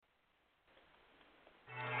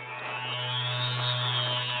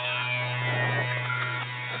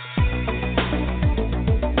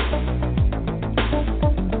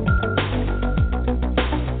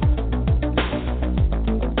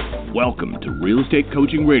Real Estate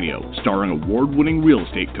Coaching Radio, starring award-winning real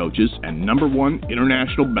estate coaches and #1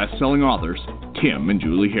 international best-selling authors, Tim and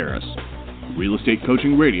Julie Harris. Real Estate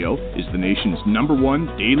Coaching Radio is the nation's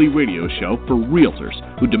 #1 daily radio show for realtors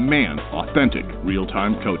who demand authentic,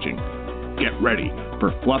 real-time coaching. Get ready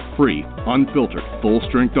for fluff-free, unfiltered,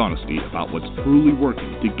 full-strength honesty about what's truly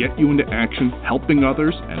working to get you into action, helping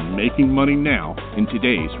others, and making money now in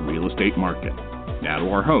today's real estate market. Now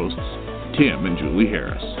to our hosts, Tim and Julie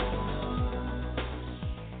Harris.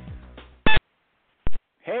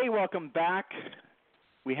 Hey, welcome back.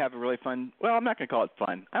 We have a really fun, well, I'm not going to call it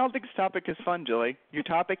fun. I don't think this topic is fun, Julie. Your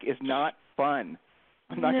topic is not fun.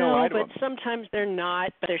 I'm not going to lie to them. No, but sometimes they're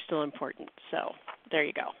not, but they're still important. So there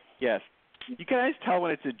you go. Yes. You can always tell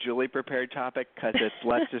when it's a Julie-prepared topic because it's,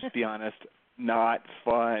 let's just be honest, not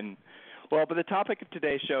fun. Well, but the topic of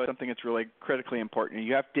today's show is something that's really critically important.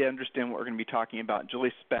 You have to understand what we're going to be talking about.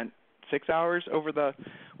 Julie spent 6 hours over the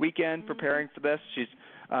weekend preparing for this.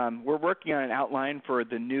 We're working on an outline for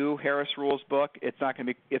the new Harris Rules book. It's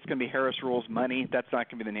going to be Harris Rules Money. That's not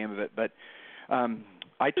going to be the name of it. But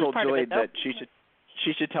I told Julie that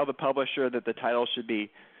she should tell the publisher that the title should be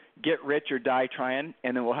Get Rich or Die Trying,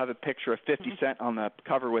 and then we'll have a picture of 50 Cent on the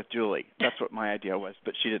cover with Julie. That's what my idea was,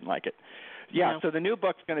 but she didn't like it. Yeah, so the new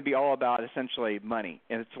book's going to be all about essentially money,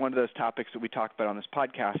 and it's one of those topics that we talk about on this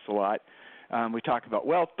podcast a lot. We talk about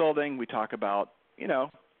wealth building. We talk about,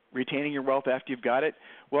 retaining your wealth after you've got it.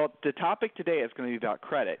 Well, the topic today is going to be about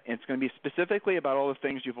credit, and it's going to be specifically about all the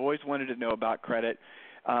things you've always wanted to know about credit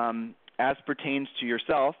as pertains to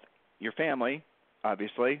yourself, your family,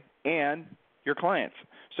 obviously, and your clients.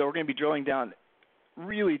 So we're going to be drilling down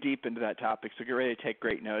really deep into that topic, so get ready to take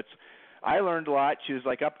great notes. I learned a lot. She was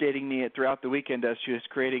updating me throughout the weekend as she was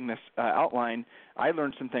creating this outline. I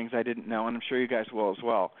learned some things I didn't know, and I'm sure you guys will as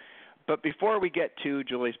well. But before we get to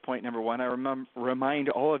Julie's point number 1, I remind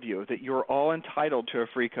all of you that you're all entitled to a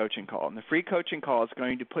free coaching call. And the free coaching call is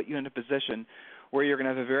going to put you in a position where you're going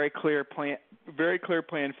to have a very clear plan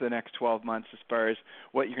for the next 12 months as far as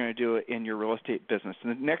what you're going to do in your real estate business.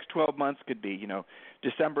 And the next 12 months could be,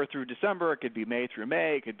 December through December. It could be May through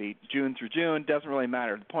May. It could be June through June. Doesn't really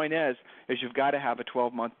matter. The point is you've got to have a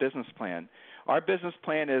 12-month business plan. Our business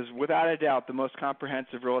plan is, without a doubt, the most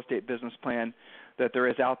comprehensive real estate business plan that there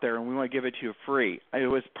is out there, and we want to give it to you free. It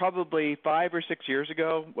was probably 5 or 6 years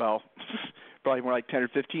ago, well, probably more like 10 or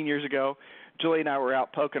 15 years ago, Julie and I were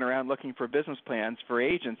out poking around looking for business plans for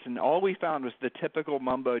agents, and all we found was the typical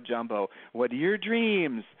mumbo-jumbo. What are your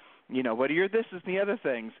dreams? What are your this and the other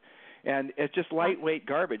things? And it's just lightweight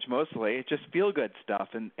garbage mostly. It's just feel-good stuff.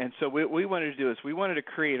 And so what we wanted to do is we wanted to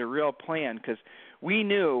create a real plan because we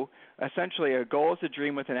knew essentially a goal is a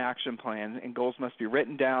dream with an action plan, and goals must be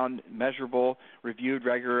written down, measurable, reviewed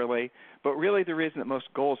regularly. But really the reason that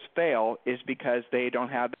most goals fail is because they don't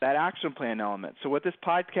have that action plan element. So what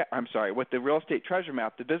what the Real Estate Treasure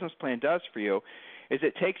Map, the business plan, does for you is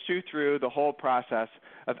it takes you through the whole process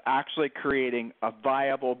of actually creating a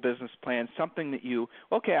viable business plan, something that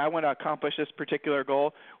I want to accomplish this particular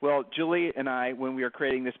goal. Well, Julie and I, when we were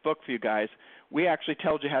creating this book for you guys, we actually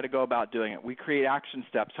told you how to go about doing it. We create action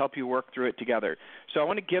steps, help you work through it together. So I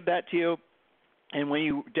want to give that to you. And when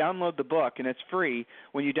you download the book, and it's free,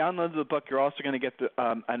 when you download the book, you're also going to get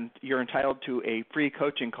you're entitled to a free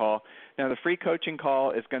coaching call. Now, the free coaching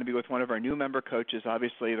call is going to be with one of our new member coaches.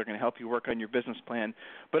 Obviously, they're going to help you work on your business plan,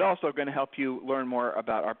 but also going to help you learn more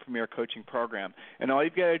about our premier coaching program. And all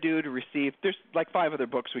you've got to do to receive, there's 5 other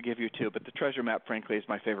books we give you too, but the Treasure Map, frankly, is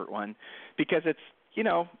my favorite one because it's,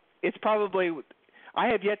 it's probably, I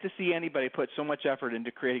have yet to see anybody put so much effort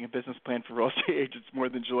into creating a business plan for real estate agents more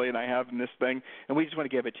than Julie and I have in this thing, and we just want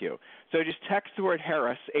to give it to you. So just text the word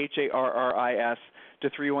Harris, Harris, to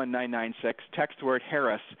 31996. Text the word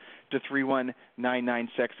Harris to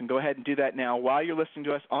 31996, and go ahead and do that now while you're listening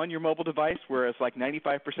to us on your mobile device, whereas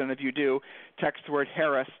 95% of you do. Text the word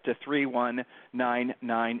Harris to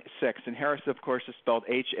 31996, and Harris, of course, is spelled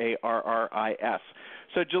Harris.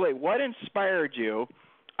 So, Julie, what inspired you?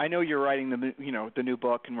 I know you're writing the new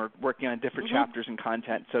book, and we're working on different chapters and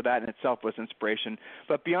content, so that in itself was inspiration.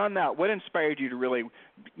 But beyond that, what inspired you to really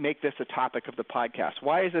make this a topic of the podcast?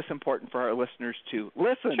 Why is this important for our listeners to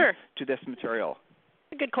listen to this material?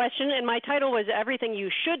 A good question, and my title was Everything You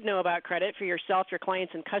Should Know About Credit for Yourself, Your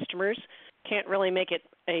Clients, and Customers. Can't really make it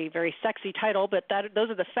a very sexy title, but those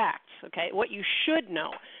are the facts, okay, what you should know.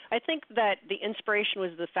 I think that the inspiration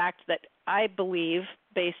was the fact that I believe,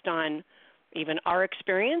 based on even our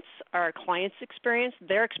experience, our clients' experience,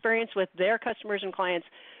 their experience with their customers and clients,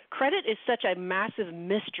 credit is such a massive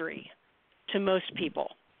mystery to most people.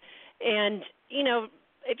 And,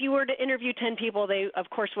 if you were to interview 10 people, they, of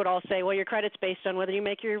course, would all say, well, your credit's based on whether you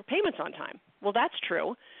make your payments on time. Well, that's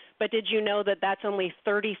true. But did you know that that's only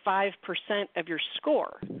 35% of your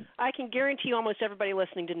score? I can guarantee you almost everybody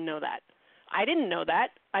listening didn't know that. I didn't know that.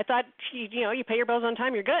 I thought, you pay your bills on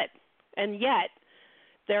time, you're good. And yet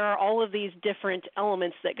there are all of these different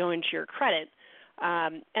elements that go into your credit.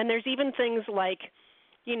 And there's even things like,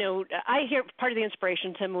 I hear part of the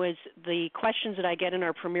inspiration, Tim, was the questions that I get in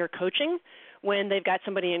our Premier Coaching when they've got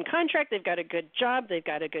somebody in contract, they've got a good job, they've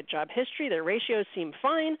got a good job history, their ratios seem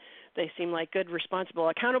fine, they seem like good, responsible,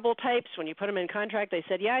 accountable types. When you put them in contract, they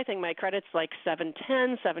said, yeah, I think my credit's like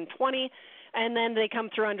 710, 720, and then they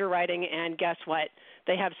come through underwriting, and guess what?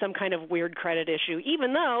 They have some kind of weird credit issue.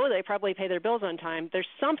 Even though they probably pay their bills on time, there's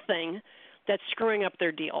something that's screwing up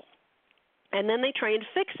their deal. And then they try and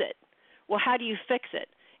fix it. Well, how do you fix it?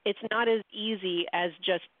 It's not as easy as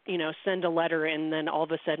just, send a letter and then all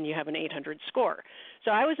of a sudden you have an 800 score.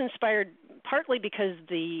 So I was inspired partly because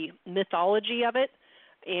the mythology of it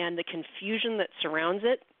and the confusion that surrounds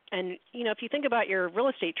it. And, if you think about your real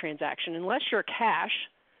estate transaction, unless you're cash,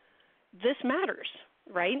 this matters,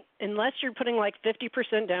 right? Unless you're putting like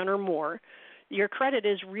 50% down or more, your credit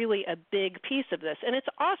is really a big piece of this. And it's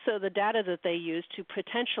also the data that they use to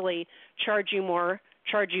potentially charge you more,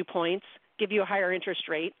 charge you points, give you a higher interest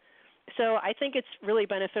rate. So I think it's really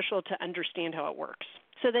beneficial to understand how it works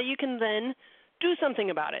so that you can then do something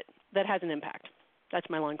about it that has an impact. That's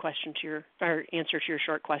my long question or answer to your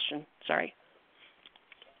short question. Sorry.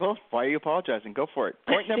 Well, why are you apologizing? Go for it.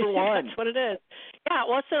 Point number one. That's what it is. Yeah,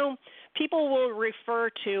 well, so people will refer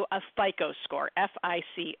to a FICO score,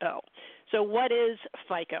 FICO. So what is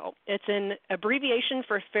FICO? It's an abbreviation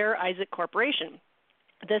for Fair Isaac Corporation.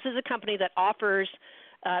 This is a company that offers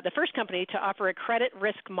the first company to offer a credit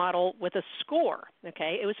risk model with a score.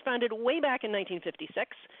 Okay, it was founded way back in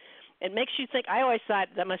 1956. It makes you think. I always thought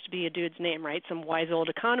that must be a dude's name, right? Some wise old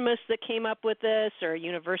economist that came up with this, or a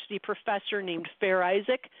university professor named Fair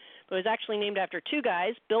Isaac. But it was actually named after two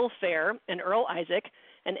guys, Bill Fair and Earl Isaac,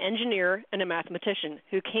 an engineer and a mathematician,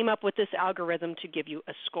 who came up with this algorithm to give you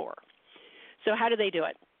a score. So how do they do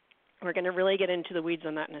it? We're going to really get into the weeds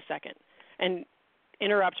on that in a second. And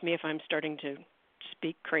interrupt me if I'm starting to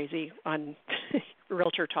speak crazy on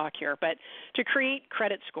realtor talk here. But to create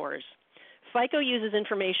credit scores, FICO uses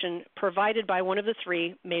information provided by one of the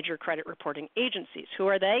three major credit reporting agencies. Who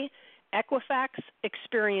are they? Equifax,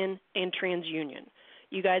 Experian, and TransUnion.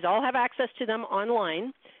 You guys all have access to them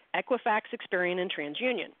online, Equifax, Experian, and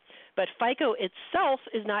TransUnion. But FICO itself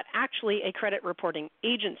is not actually a credit reporting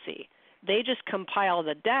agency. They just compile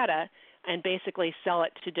the data and basically sell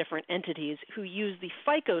it to different entities who use the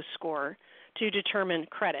FICO score to determine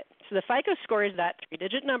credit. So the FICO score is that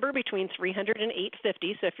three-digit number between 300 and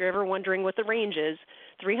 850. So if you're ever wondering what the range is,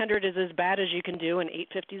 300 is as bad as you can do and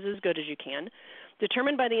 850 is as good as you can,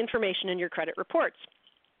 determined by the information in your credit reports.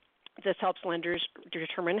 This helps lenders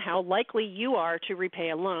determine how likely you are to repay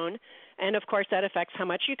a loan, and of course that affects how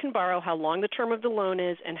much you can borrow, how long the term of the loan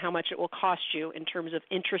is, and how much it will cost you in terms of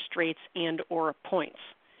interest rates and or points.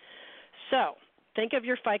 So think of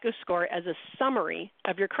your FICO score as a summary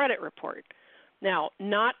of your credit report. Now,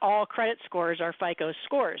 not all credit scores are FICO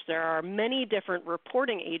scores. There are many different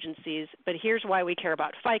reporting agencies, but here's why we care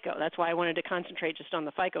about FICO. That's why I wanted to concentrate just on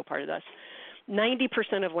the FICO part of this.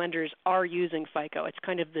 90% of lenders are using FICO. It's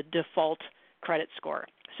kind of the default credit score.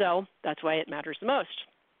 So that's why it matters the most.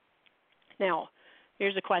 Now,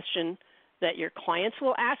 here's a question that your clients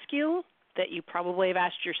will ask you that you probably have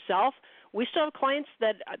asked yourself. We still have clients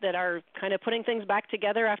that are kind of putting things back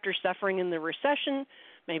together after suffering in the recession.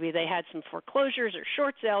 Maybe they had some foreclosures or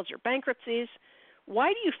short sales or bankruptcies. Why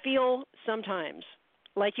do you feel sometimes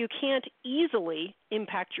like you can't easily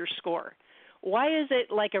impact your score? Why is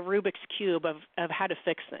it like a Rubik's Cube of how to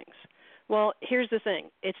fix things? Well, here's the thing.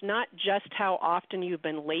 It's not just how often you've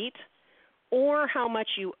been late or how much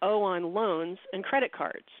you owe on loans and credit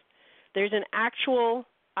cards. There's an actual,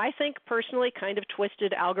 I think personally, kind of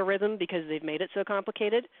twisted algorithm because they've made it so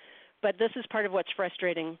complicated. But this is part of what's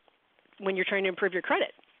frustrating when you're trying to improve your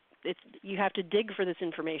credit. You have to dig for this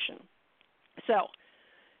information. So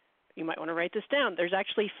you might want to write this down. There's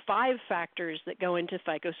actually 5 factors that go into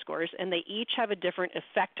FICO scores, and they each have a different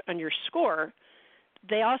effect on your score.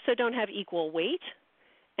 They also don't have equal weight,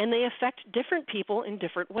 and they affect different people in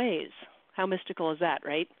different ways. How mystical is that,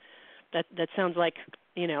 right? That sounds like,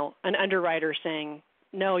 an underwriter saying,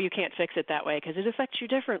 no, you can't fix it that way because it affects you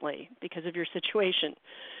differently because of your situation.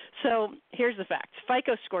 So here's the facts.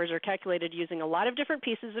 FICO scores are calculated using a lot of different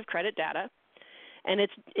pieces of credit data, and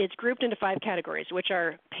it's grouped into 5 categories, which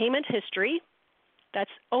are payment history.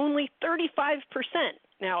 That's only 35%.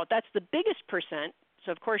 Now, that's the biggest percent,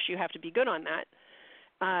 So, of course, you have to be good on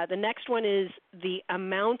that. The next one is the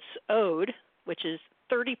amounts owed, which is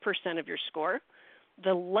 30% of your score.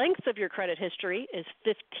 The length of your credit history is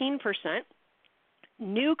 15%.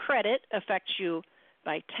 New credit affects you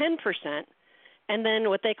by 10%. And then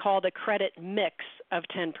what they call the credit mix of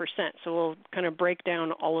 10%. So we'll kind of break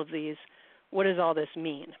down all of these. What does all this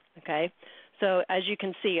mean? Okay. So as you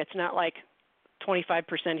can see, it's not like 25%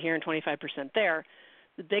 here and 25% there.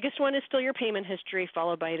 The biggest one is still your payment history,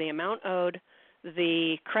 followed by the amount owed,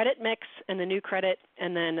 the credit mix, and the new credit,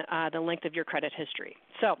 and then the length of your credit history.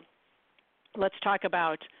 So let's talk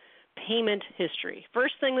about payment history.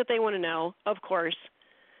 First thing that they want to know, of course,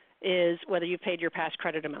 is whether you've paid your past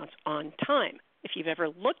credit amounts on time. If you've ever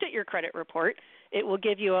looked at your credit report, it will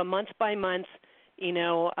give you a month-by-month,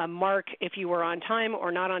 a mark. If you were on time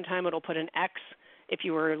or not on time, it'll put an X if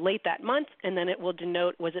you were late that month, and then it will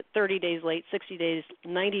denote, was it 30 days late, 60 days,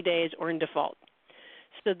 90 days, or in default.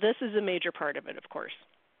 So this is a major part of it, of course.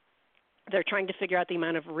 They're trying to figure out the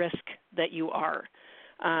amount of risk that you are.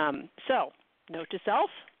 So note to self,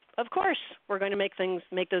 of course, we're going to make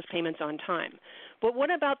those payments on time. But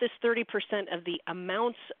what about this 30% of the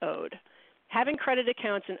amounts owed? Having credit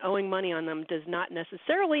accounts and owing money on them does not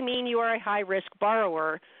necessarily mean you are a high-risk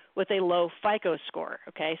borrower with a low FICO score,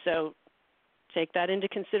 okay? So take that into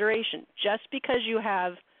consideration. Just because you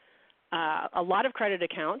have a lot of credit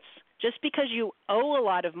accounts, just because you owe a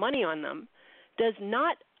lot of money on them, does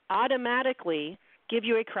not automatically give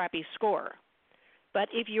you a crappy score. But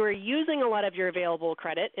if you are using a lot of your available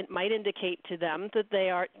credit, it might indicate to them that they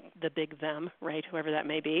are, the big them, right, whoever that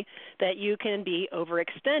may be, that you can be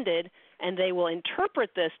overextended, and they will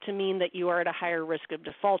interpret this to mean that you are at a higher risk of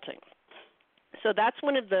defaulting. So that's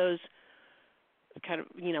one of those kind of,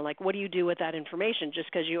 like what do you do with that information? Just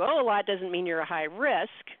because you owe a lot doesn't mean you're a high risk,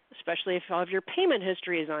 especially if all of your payment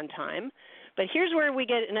history is on time. But here's where we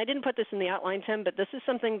get, and I didn't put this in the outline, Tim, but this is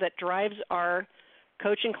something that drives our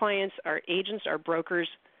coaching clients, our agents, our brokers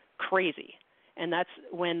crazy. And that's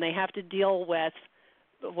when they have to deal with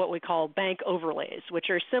what we call bank overlays, which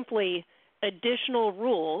are simply additional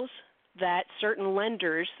rules that certain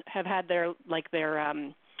lenders have had they're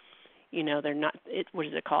not, what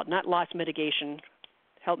is it called? Not loss mitigation.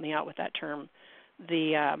 Help me out with that term.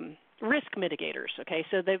 The risk mitigators, okay?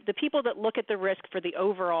 So the people that look at the risk for the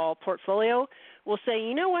overall portfolio will say,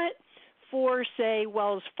 you know what, for, say,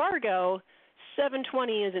 Wells Fargo,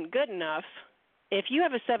 720 isn't good enough. If you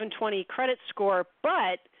have a 720 credit score,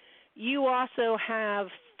 but you also have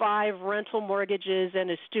 5 rental mortgages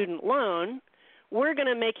and a student loan, we're going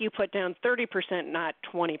to make you put down 30%, not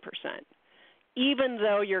 20%, even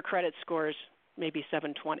though your credit score is maybe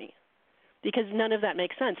 720, because none of that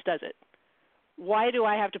makes sense, does it? Why do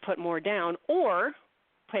I have to put more down or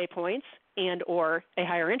pay points and or a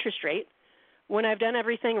higher interest rate when I've done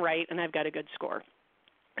everything right and I've got a good score?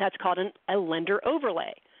 That's called a lender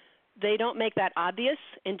overlay. They don't make that obvious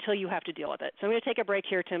until you have to deal with it. So I'm going to take a break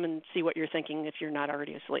here, Tim, and see what you're thinking if you're not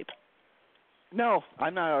already asleep. No,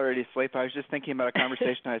 I'm not already asleep. I was just thinking about a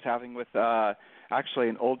conversation I was having with actually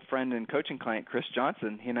an old friend and coaching client, Chris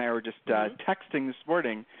Johnson. He and I were just texting this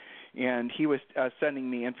morning, and he was sending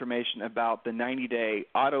me information about the 90-day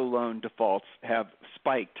auto loan defaults have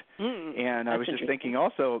spiked. And I was just thinking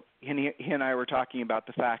also, he and I were talking about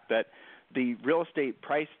the fact that the real estate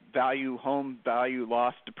price value, home value,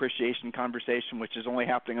 loss, depreciation conversation, which is only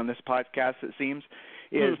happening on this podcast, it seems,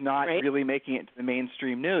 is not really making it to the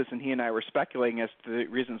mainstream news. And he and I were speculating as to the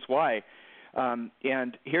reasons why.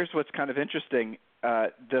 And here's what's kind of interesting.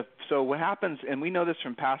 So what happens, and we know this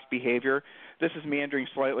from past behavior, this is meandering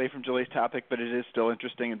slightly from Julie's topic, but it is still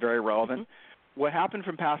interesting and very relevant. What happened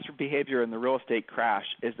from past behavior in the real estate crash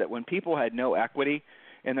is that when people had no equity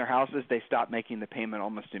in their houses, they stopped making the payment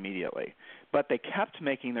almost immediately. But they kept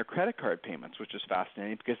making their credit card payments, which is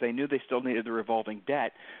fascinating because they knew they still needed the revolving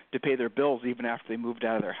debt to pay their bills even after they moved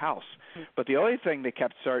out of their house. But the only thing they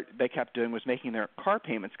kept doing was making their car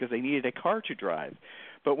payments because they needed a car to drive.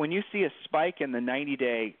 But when you see a spike in the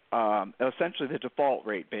 90-day, essentially the default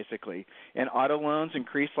rate basically, and auto loans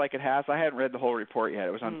increase like it has, I hadn't read the whole report yet.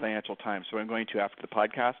 It was on Financial Times, so I'm going to after the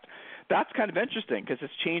podcast. That's kind of interesting because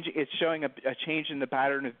it's showing a change in the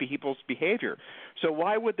pattern of people's behavior. So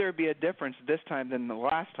why would there be a difference this time than the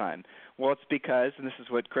last time? Well, it's because, and this is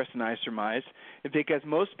what Chris and I surmise, because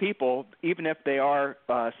most people, even if they are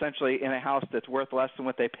essentially in a house that's worth less than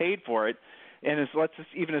what they paid for it, and let's just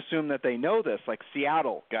even assume that they know this, like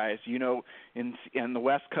Seattle, guys, in the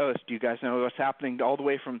West Coast, you guys know what's happening all the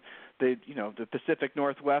way from the Pacific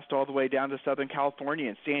Northwest all the way down to Southern California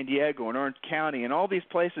and San Diego and Orange County and all these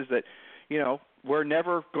places that, were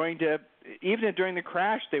never going to, even during the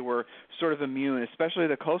crash, they were sort of immune, especially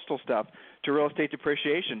the coastal stuff, to real estate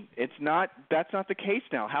depreciation. That's not the case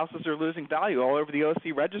now. Houses are losing value all over the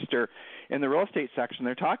OC register in the real estate section.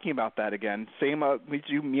 They're talking about that again. Same,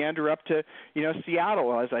 you meander up to,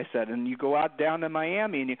 Seattle, as I said, and you go out down to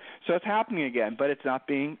Miami, and so it's happening again, but it's not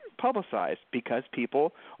being publicized because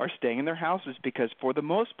people are staying in their houses because for the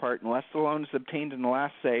most part, unless the loan is obtained in the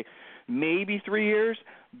last, say, maybe 3 years,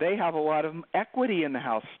 they have a lot of equity in the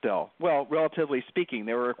house still. Well, relatively speaking,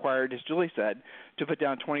 they were required, as Julie said, to put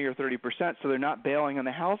down 20 or 30%, so they're not bailing on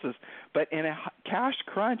the houses. But in a cash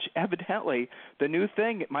crunch, evidently, the new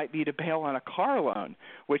thing it might be to bail on a car loan,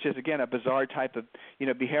 which is, again, a bizarre type of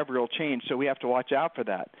behavioral change, so we have to watch out for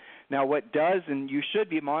that. Now, what does, and you should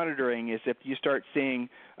be monitoring, is if you start seeing,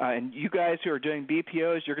 and you guys who are doing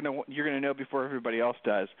BPOs, you're gonna know before everybody else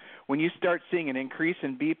does. When you start seeing an increase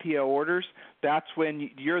in BPO orders, that's when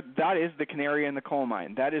that is the canary in the coal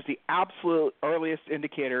mine. That is the absolute earliest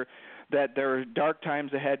indicator that there are dark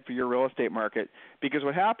times ahead for your real estate market. Because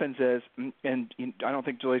what happens is, and I don't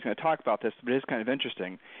think Julie's going to talk about this, but it is kind of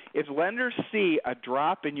interesting, if lenders see a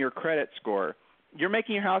drop in your credit score, you're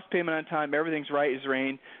making your house payment on time, everything's right as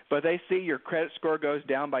rain, but they see your credit score goes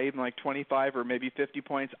down by even like 25 or maybe 50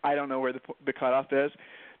 points, I don't know where the cutoff is,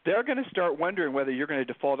 they're going to start wondering whether you're going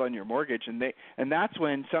to default on your mortgage, and that's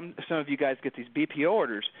when some of you guys get these BPO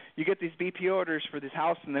orders. You get these BPO orders for this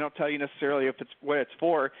house, and they don't tell you necessarily if it's what it's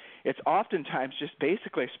for. It's oftentimes just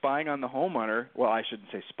basically spying on the homeowner. Well, I shouldn't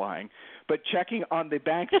say spying, but checking on the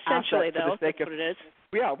bank's essentially, asset though, for the sake that's of what it is.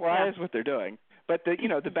 Yeah, well, that is what they're doing. But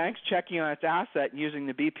the bank's checking on its asset and using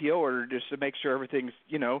the BPO order just to make sure everything's,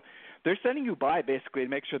 they're sending you by basically to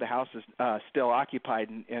make sure the house is still occupied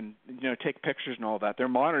and take pictures and all that. They're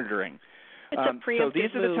monitoring. It's a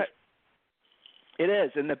preemptive move. It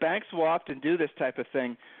is, and the banks will often do this type of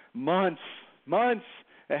thing months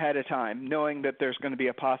ahead of time, knowing that there's going to be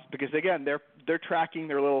a because again they're tracking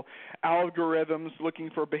their little algorithms, looking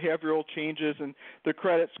for behavioral changes, and the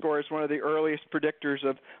credit score is one of the earliest predictors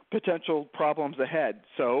of potential problems ahead.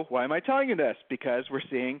 So why am I telling you this? Because we're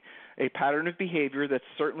seeing a pattern of behavior that's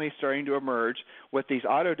certainly starting to emerge with these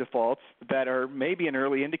auto defaults that are maybe an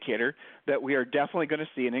early indicator that we are definitely going to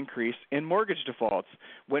see an increase in mortgage defaults.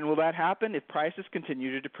 When will that happen? If prices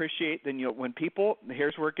continue to depreciate, then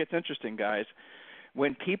here's where it gets interesting, guys.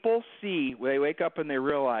 When people they wake up and they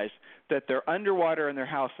realize that they're underwater in their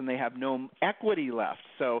house and they have no equity left.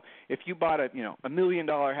 So if you bought a $1 million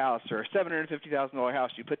house or a $750,000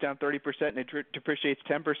 house, you put down 30% and it depreciates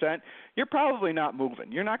 10%, you're probably not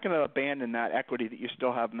moving. You're not going to abandon that equity that you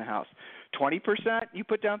still have in the house. 20%, you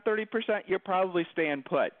put down 30%, you're probably staying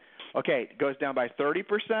put. Okay, it goes down by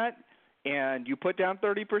 30% and you put down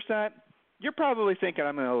 30%, you're probably thinking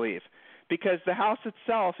I'm going to leave. Because the house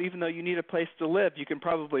itself, even though you need a place to live, you can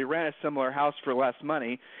probably rent a similar house for less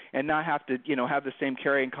money and not have to, have the same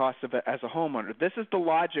carrying costs as a homeowner. This is the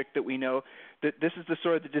logic that we know, that this is the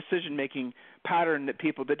sort of the decision-making pattern that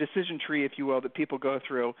the decision tree, if you will, that people go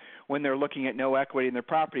through when they're looking at no equity in their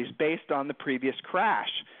properties based on the previous crash.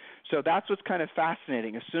 So that's what's kind of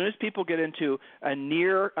fascinating. As soon as people get into a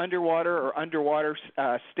near underwater or underwater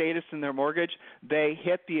status in their mortgage, they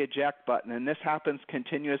hit the eject button, and this happens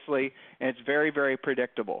continuously, and it's very, very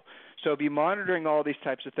predictable. So be monitoring all these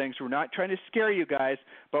types of things. We're not trying to scare you guys,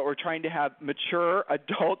 but we're trying to have mature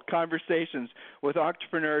adult conversations with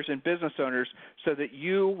entrepreneurs and business owners so that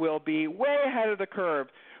you will be way ahead of the curve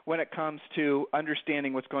when it comes to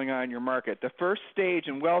understanding what's going on in your market. The first stage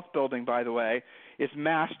in wealth building, by the way, is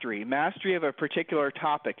mastery of a particular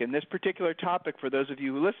topic. And this particular topic, for those of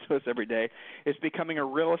you who listen to us every day, is becoming a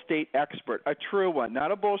real estate expert, a true one,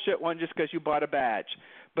 not a bullshit one just because you bought a badge,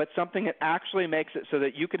 but something that actually makes it so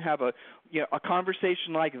that you can have a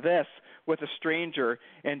conversation like this with a stranger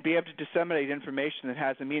and be able to disseminate information that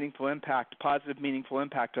has a meaningful impact, positive, meaningful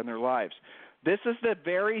impact on their lives. This is the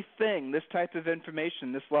very thing, this type of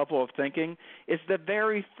information, this level of thinking is the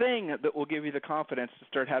very thing that will give you the confidence to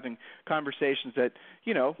start having conversations that,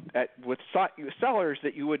 with sellers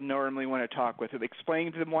that you wouldn't normally want to talk with,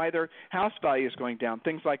 explaining to them why their house value is going down,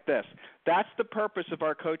 things like this. That's the purpose of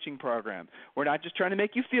our coaching program. We're not just trying to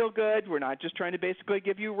make you feel good. We're not just trying to basically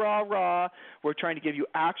give you rah-rah. We're trying to give you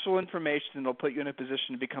actual information that will put you in a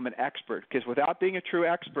position to become an expert, because without being a true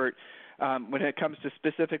expert, when it comes to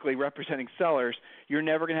specifically representing sellers, you're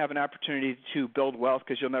never going to have an opportunity to build wealth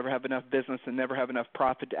because you'll never have enough business and never have enough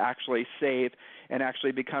profit to actually save and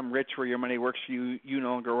actually become rich where your money works for you. You no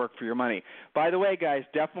longer work for your money. By the way, guys,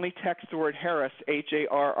 definitely text the word Harris,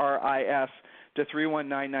 Harris, to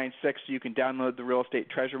 31996 so you can download the real estate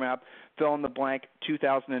treasure map, fill in the blank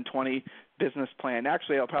 2020 business plan.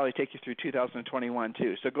 Actually, I'll probably take you through 2021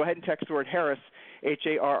 too. So go ahead and text the word Harris,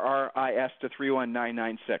 Harris, to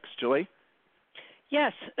 31996. Julie?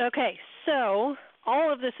 Yes. Okay. So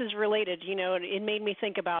all of this is related. You know, it made me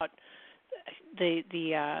think about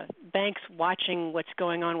the banks watching what's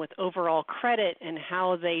going on with overall credit and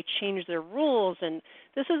how they change their rules. And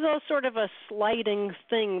this is all sort of a sliding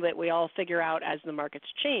thing that we all figure out as the markets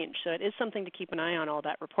change. So it is something to keep an eye on, all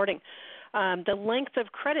that reporting. The length of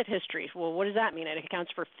credit history, well, what does that mean? It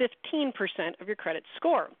accounts for 15% of your credit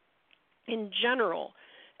score. In general,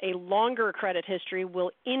 a longer credit history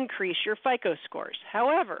will increase your FICO scores.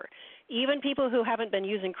 However, even people who haven't been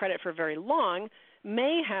using credit for very long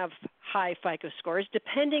may have high FICO scores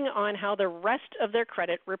depending on how the rest of their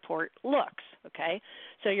credit report looks, okay?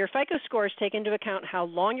 So your FICO scores take into account how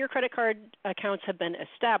long your credit card accounts have been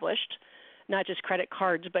established, not just credit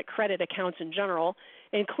cards, but credit accounts in general,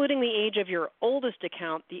 including the age of your oldest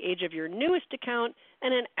account, the age of your newest account,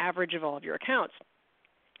 and an average of all of your accounts.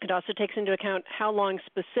 It also takes into account how long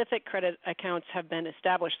specific credit accounts have been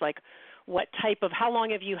established, like how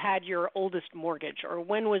long have you had your oldest mortgage, or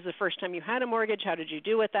when was the first time you had a mortgage, how did you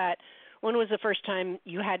do with that, when was the first time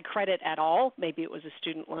you had credit at all, maybe it was a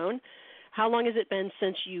student loan, how long has it been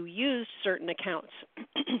since you used certain accounts,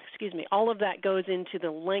 excuse me, all of that goes into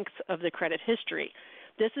the length of the credit history.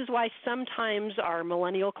 This is why sometimes our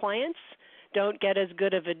millennial clients don't get as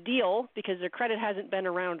good of a deal because their credit hasn't been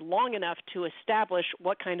around long enough to establish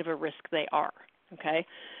what kind of a risk they are, okay?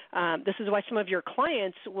 This is why some of your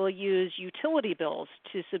clients will use utility bills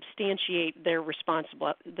to substantiate their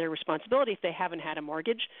responsibility if they haven't had a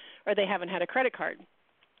mortgage or they haven't had a credit card.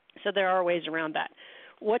 So there are ways around that.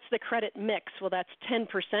 What's the credit mix? Well, that's 10%.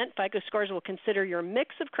 FICO scores will consider your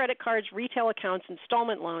mix of credit cards, retail accounts,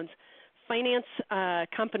 installment loans, finance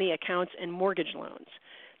company accounts, and mortgage loans.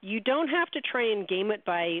 You don't have to try and game it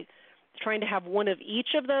by trying to have one of each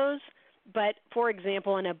of those. But, for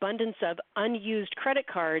example, an abundance of unused credit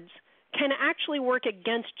cards can actually work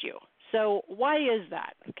against you. So why is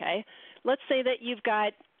that? Okay, let's say that you've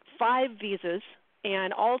got 5 visas,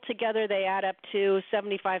 and altogether they add up to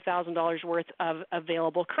 $75,000 worth of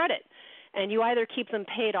available credit. And you either keep them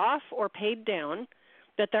paid off or paid down,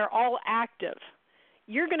 but they're all active.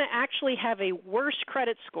 You're going to actually have a worse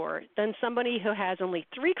credit score than somebody who has only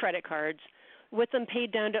 3 credit cards with them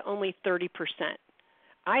paid down to only 30%.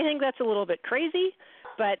 I think that's a little bit crazy,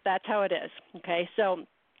 but that's how it is, okay? So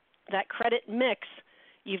that credit mix,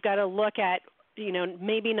 you've got to look at,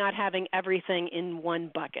 maybe not having everything in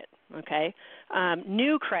one bucket, okay?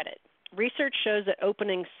 New credit. Research shows that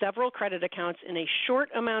opening several credit accounts in a short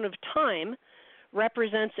amount of time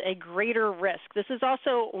represents a greater risk. This is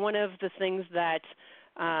also one of the things that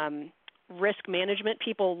risk management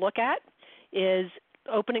people look at is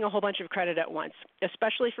opening a whole bunch of credit at once,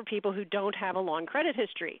 especially for people who don't have a long credit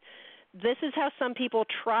history. This is how some people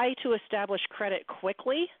try to establish credit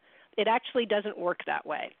quickly. It actually doesn't work that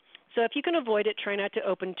way. So if you can avoid it, try not to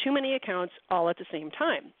open too many accounts all at the same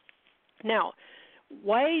time. Now,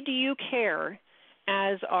 why do you care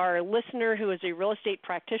as our listener who is a real estate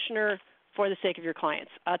practitioner for the sake of your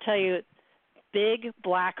clients? I'll tell you, big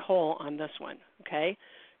black hole on this one, okay?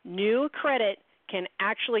 New credit can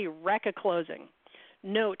actually wreck a closing.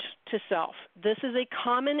 Note to self, this is a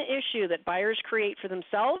common issue that buyers create for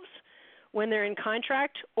themselves when they're in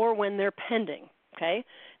contract or when they're pending, okay?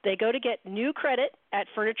 They go to get new credit at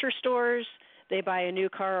furniture stores, they buy a new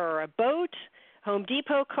car or a boat, Home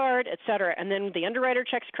Depot card, etc., and then the underwriter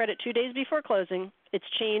checks credit 2 days before closing, it's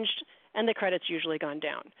changed, and the credit's usually gone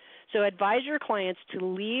down. So advise your clients to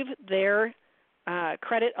leave their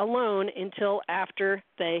credit alone until after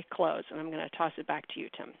they close. And I'm going to toss it back to you,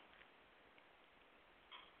 Tim.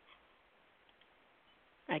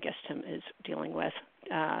 I guess Tim is dealing with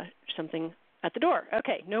something at the door.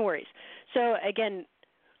 Okay, no worries. So again,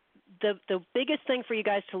 the biggest thing for you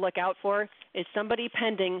guys to look out for is somebody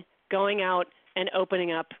pending going out and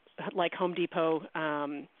opening up like Home Depot,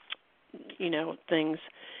 things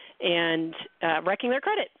and wrecking their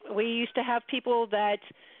credit. We used to have people that,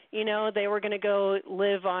 they were going to go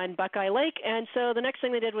live on Buckeye Lake, and so the next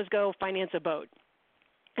thing they did was go finance a boat.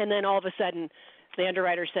 And then all of a sudden, the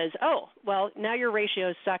underwriter says, oh, well, now your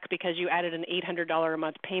ratios suck because you added an $800 a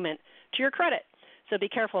month payment to your credit. So be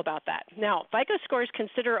careful about that. Now, FICO scores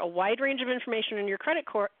consider a wide range of information in your credit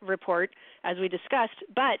report, as we discussed,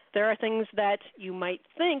 but there are things that you might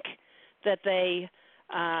think that they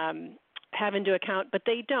have into account, but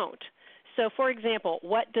they don't. So, for example,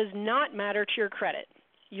 what does not matter to your credit?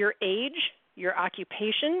 Your age, your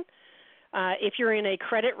occupation, If you're in a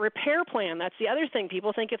credit repair plan, that's the other thing.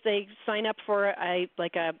 People think if they sign up for a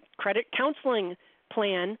credit counseling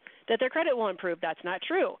plan that their credit will improve. That's not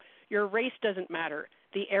true. Your race doesn't matter.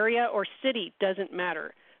 The area or city doesn't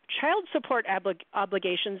matter. Child support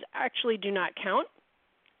obligations actually do not count.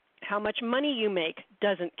 How much money you make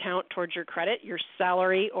doesn't count towards your credit. Your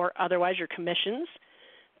salary or otherwise your commissions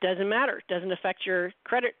doesn't matter. Doesn't affect your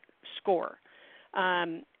credit score.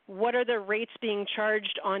 What are the rates being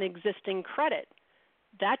charged on existing credit?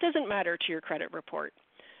 That doesn't matter to your credit report.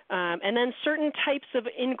 And then certain types of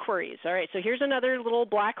inquiries. All right, so here's another little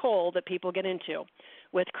black hole that people get into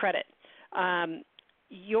with credit.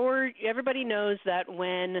 Everybody knows that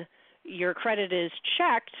when your credit is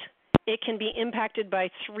checked, it can be impacted by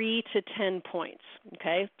 3 to 10 points,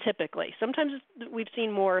 okay, typically. Sometimes we've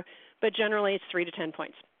seen more, but generally it's 3 to 10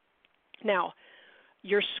 points. Now,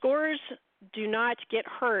 your scores do not get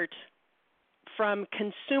hurt from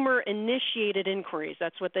consumer-initiated inquiries.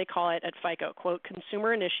 That's what they call it at FICO, quote,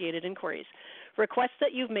 consumer-initiated inquiries. Requests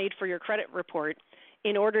that you've made for your credit report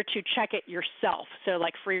in order to check it yourself. So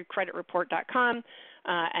like freecreditreport.com,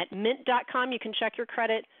 at mint.com you can check your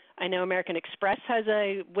credit. I know American Express has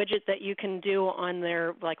a widget that you can do on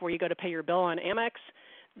their, like where you go to pay your bill on Amex.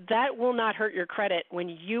 That will not hurt your credit when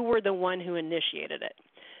you were the one who initiated it.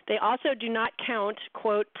 They also do not count,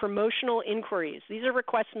 quote, promotional inquiries. These are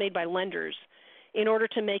requests made by lenders in order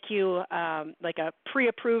to make you like a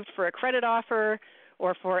pre-approved for a credit offer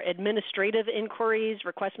or for administrative inquiries,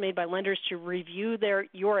 requests made by lenders to review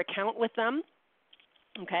your account with them.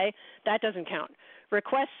 Okay, that doesn't count.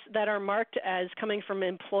 Requests that are marked as coming from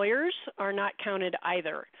employers are not counted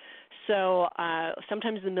either. So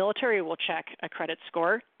sometimes the military will check a credit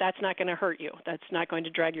score. That's not going to hurt you. That's not going to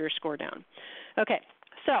drag your score down. Okay,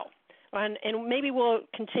 so, and maybe we'll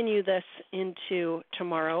continue this into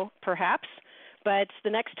tomorrow perhaps, but the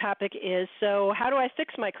next topic is, so how do I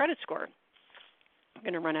fix my credit score? I'm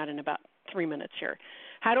going to run out in about 3 minutes here.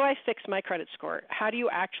 How do I fix my credit score? How do you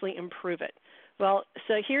actually improve it? Well,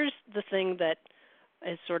 so here's the thing that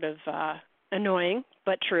is sort of annoying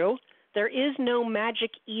but true. There is no magic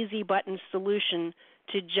easy button solution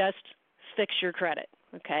to just fix your credit,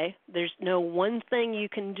 okay? There's no one thing you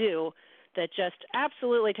can do that just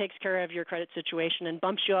absolutely takes care of your credit situation and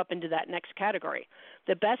bumps you up into that next category.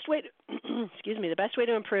 The best way the best way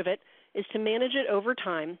to improve it is to manage it over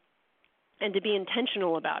time and to be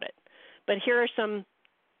intentional about it. But here are some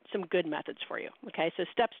good methods for you, okay? So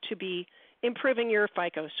steps to be improving your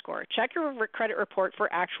FICO score. Check your credit report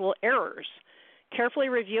for actual errors. Carefully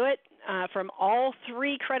review it from all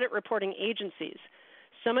 3 credit reporting agencies.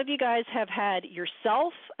 Some of you guys have had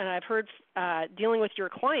yourself, and I've heard dealing with your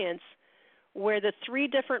clients, where the 3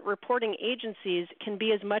 different reporting agencies can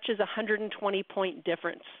be as much as a 120-point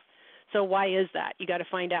difference. So why is that? You got to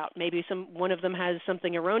find out. Maybe one of them has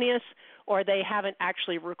something erroneous, or they haven't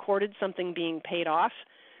actually recorded something being paid off.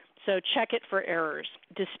 So check it for errors.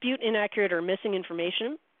 Dispute inaccurate or missing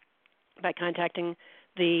information by contacting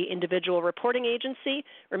the individual reporting agency.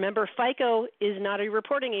 Remember, FICO is not a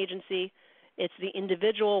reporting agency. It's the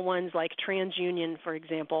individual ones like TransUnion, for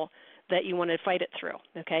example, that you want to fight it through.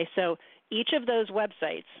 Okay, so each of those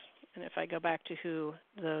websites, and if I go back to who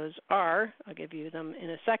those are, I'll give you them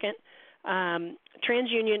in a second,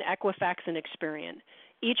 TransUnion, Equifax, and Experian.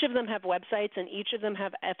 Each of them have websites, and each of them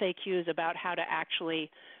have FAQs about how to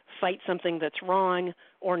actually fight something that's wrong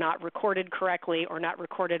or not recorded correctly or not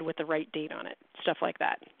recorded with the right date on it, stuff like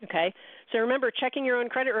that, okay? So remember, checking your own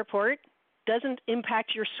credit report doesn't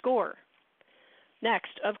impact your score.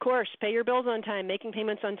 Next, of course, pay your bills on time. Making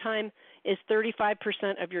payments on time is 35%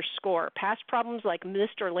 of your score. Past problems like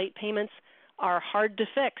missed or late payments are hard to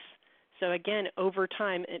fix. So again, over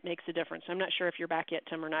time, it makes a difference. I'm not sure if you're back yet,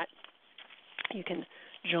 Tim, or not. You can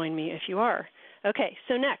join me if you are. Okay,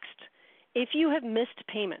 so next, if you have missed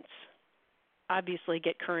payments, obviously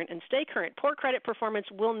get current and stay current. Poor credit performance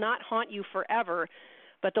will not haunt you forever,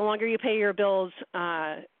 but the longer you pay your bills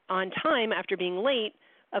on time after being late,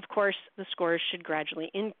 of course, the scores should gradually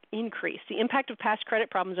increase. The impact of past credit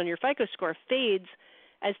problems on your FICO score fades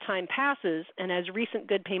as time passes and as recent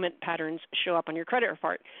good payment patterns show up on your credit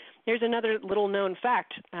report. Here's another little known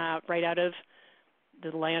fact right out of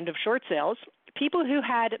the land of short sales. People who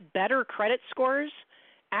had better credit scores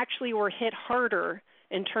actually were hit harder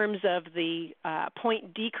in terms of the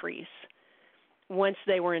point decrease once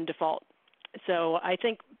they were in default. So I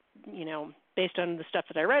think, based on the stuff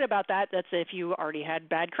that I read about that, that's if you already had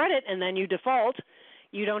bad credit and then you default,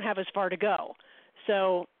 you don't have as far to go.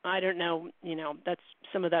 So I don't know,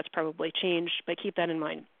 some of that's probably changed, but keep that in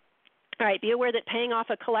mind. All right, be aware that paying off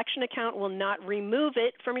a collection account will not remove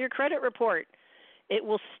it from your credit report. It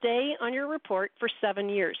will stay on your report for 7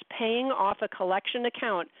 years. Paying off a collection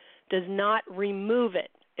account does not remove it.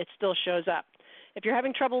 It still shows up. If you're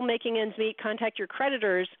having trouble making ends meet, contact your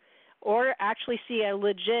creditors or actually see a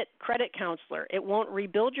legit credit counselor. It won't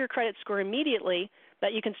rebuild your credit score immediately,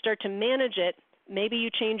 but you can start to manage it. Maybe you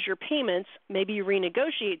change your payments. Maybe you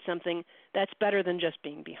renegotiate something. That's better than just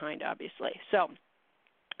being behind, obviously. So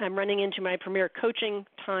I'm running into my Premier Coaching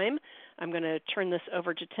time. I'm going to turn this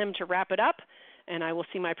over to Tim to wrap it up, and I will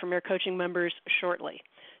see my Premier Coaching members shortly.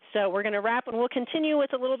 So we're going to wrap, and we'll continue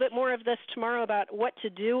with a little bit more of this tomorrow about what to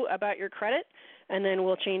do about your credit, and then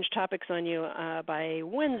we'll change topics on you by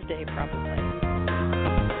Wednesday probably.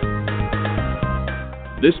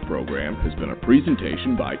 This program has been a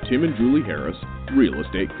presentation by Tim and Julie Harris, Real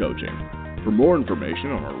Estate Coaching. For more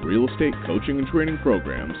information on our real estate coaching and training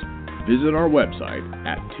programs, visit our website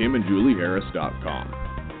at timandjulieharris.com.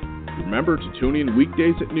 Remember to tune in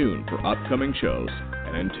weekdays at noon for upcoming shows,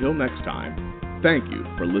 and until next time, thank you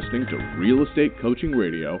for listening to Real Estate Coaching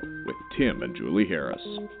Radio with Tim and Julie Harris.